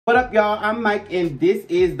What up, y'all? I'm Mike, and this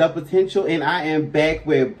is The Potential, and I am back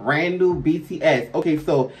with brand new BTS. Okay,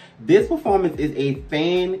 so this performance is a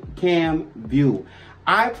fan cam view.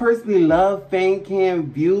 I personally love fan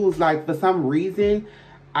cam views. Like, for some reason,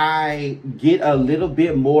 I get a little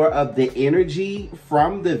bit more of the energy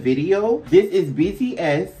from the video. This is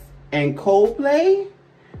BTS and Coldplay.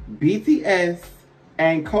 BTS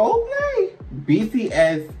and Coldplay.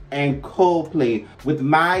 BTS and Coldplay with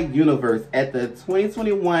My Universe at the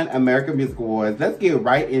 2021 American Music Awards. Let's get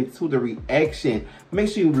right into the reaction. Make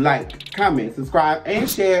sure you like, comment, subscribe, and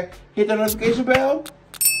share. Hit the notification bell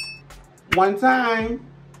one time.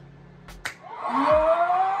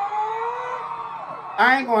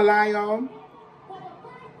 I ain't gonna lie, y'all.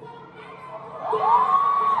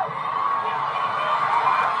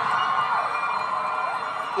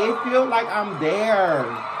 It feels like I'm there.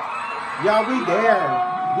 Y'all, we there.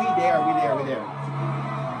 We there.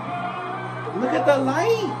 Look at the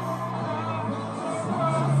lights.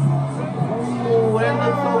 Oh, that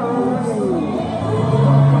looks so cool.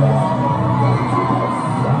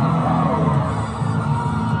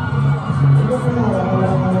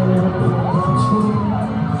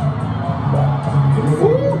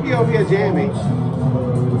 Ooh, he over here jamming.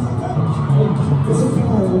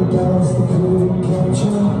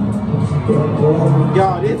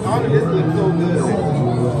 Y'all, all of this looks so good.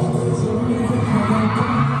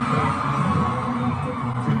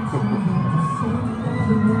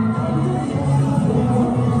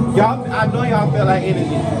 Y'all, I know y'all feel like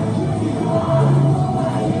energy.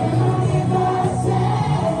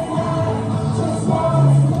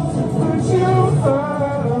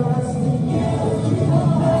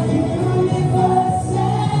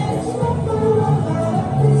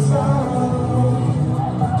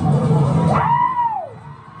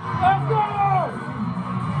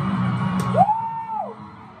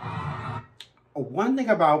 One thing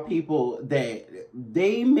about people that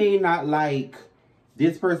they may not like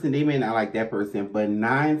this person, they may not like that person, but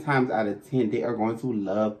 9 times out of 10, they are going to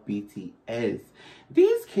love BTS.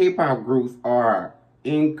 These K-pop groups are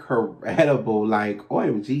incredible, like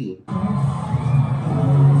OMG.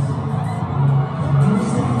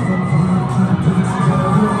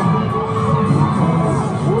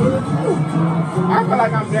 I feel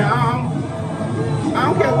like I'm there. I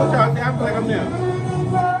don't care what y'all say, I feel like I'm there.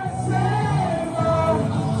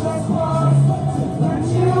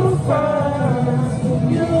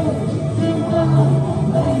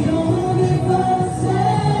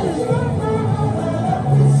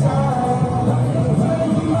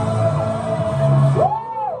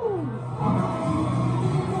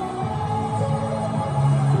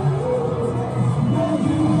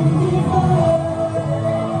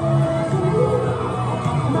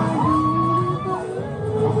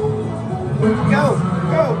 Go!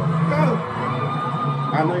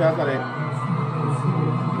 I know y'all saw that.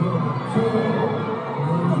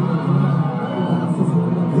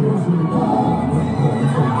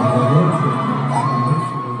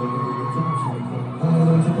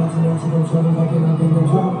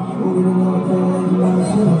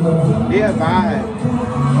 Yeah, vibe.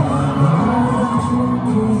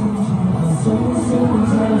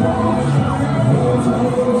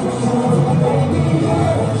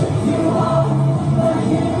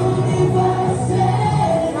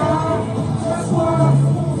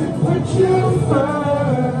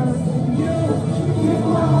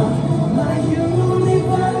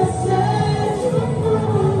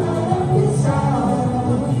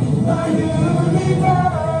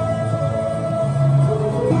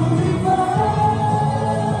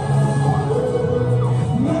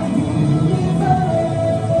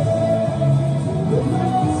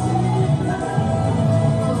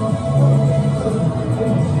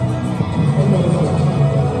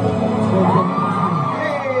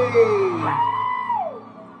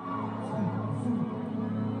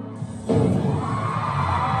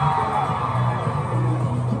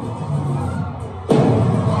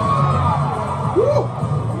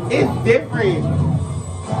 It's different.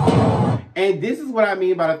 And this is what I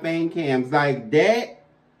mean by the fan cams. Like that,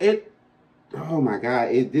 oh my God,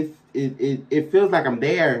 it feels like I'm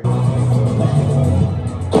there.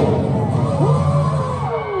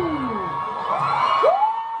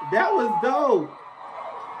 That was dope.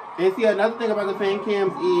 And see, another thing about the fan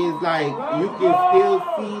cams is like you can still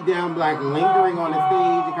see them like lingering on the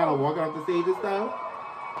stage and kind of walking off the stage and stuff.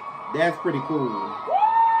 That's pretty cool.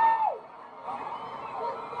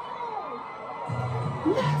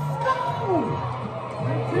 Let's go!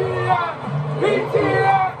 BTS!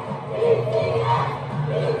 BTS! BTS!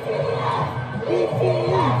 BTS!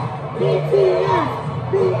 BTS! BTS!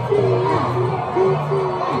 BTS!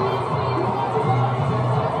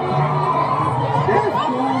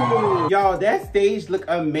 y'all, that stage looked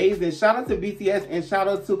amazing. Shout out to BTS and shout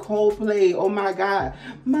out to Coldplay. Oh my God.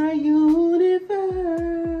 My universe,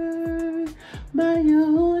 my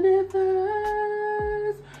universe,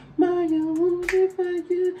 my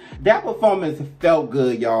universe. That performance felt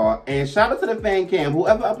good, y'all. And shout out to the fan cam.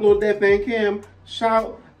 Whoever uploaded that fan cam,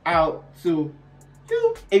 shout out to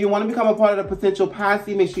you. If you want to become a part of the potential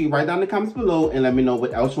posse, make sure you write down in the comments below and let me know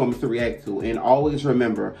what else you want me to react to. And always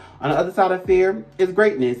remember, on the other side of fear is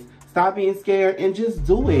greatness. Stop being scared and just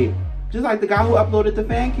do it. Just like the guy who uploaded the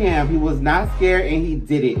fan cam. He was not scared and he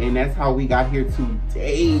did it. And that's how we got here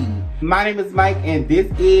today. My name is Mike and this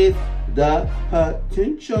is The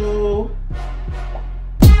Potential.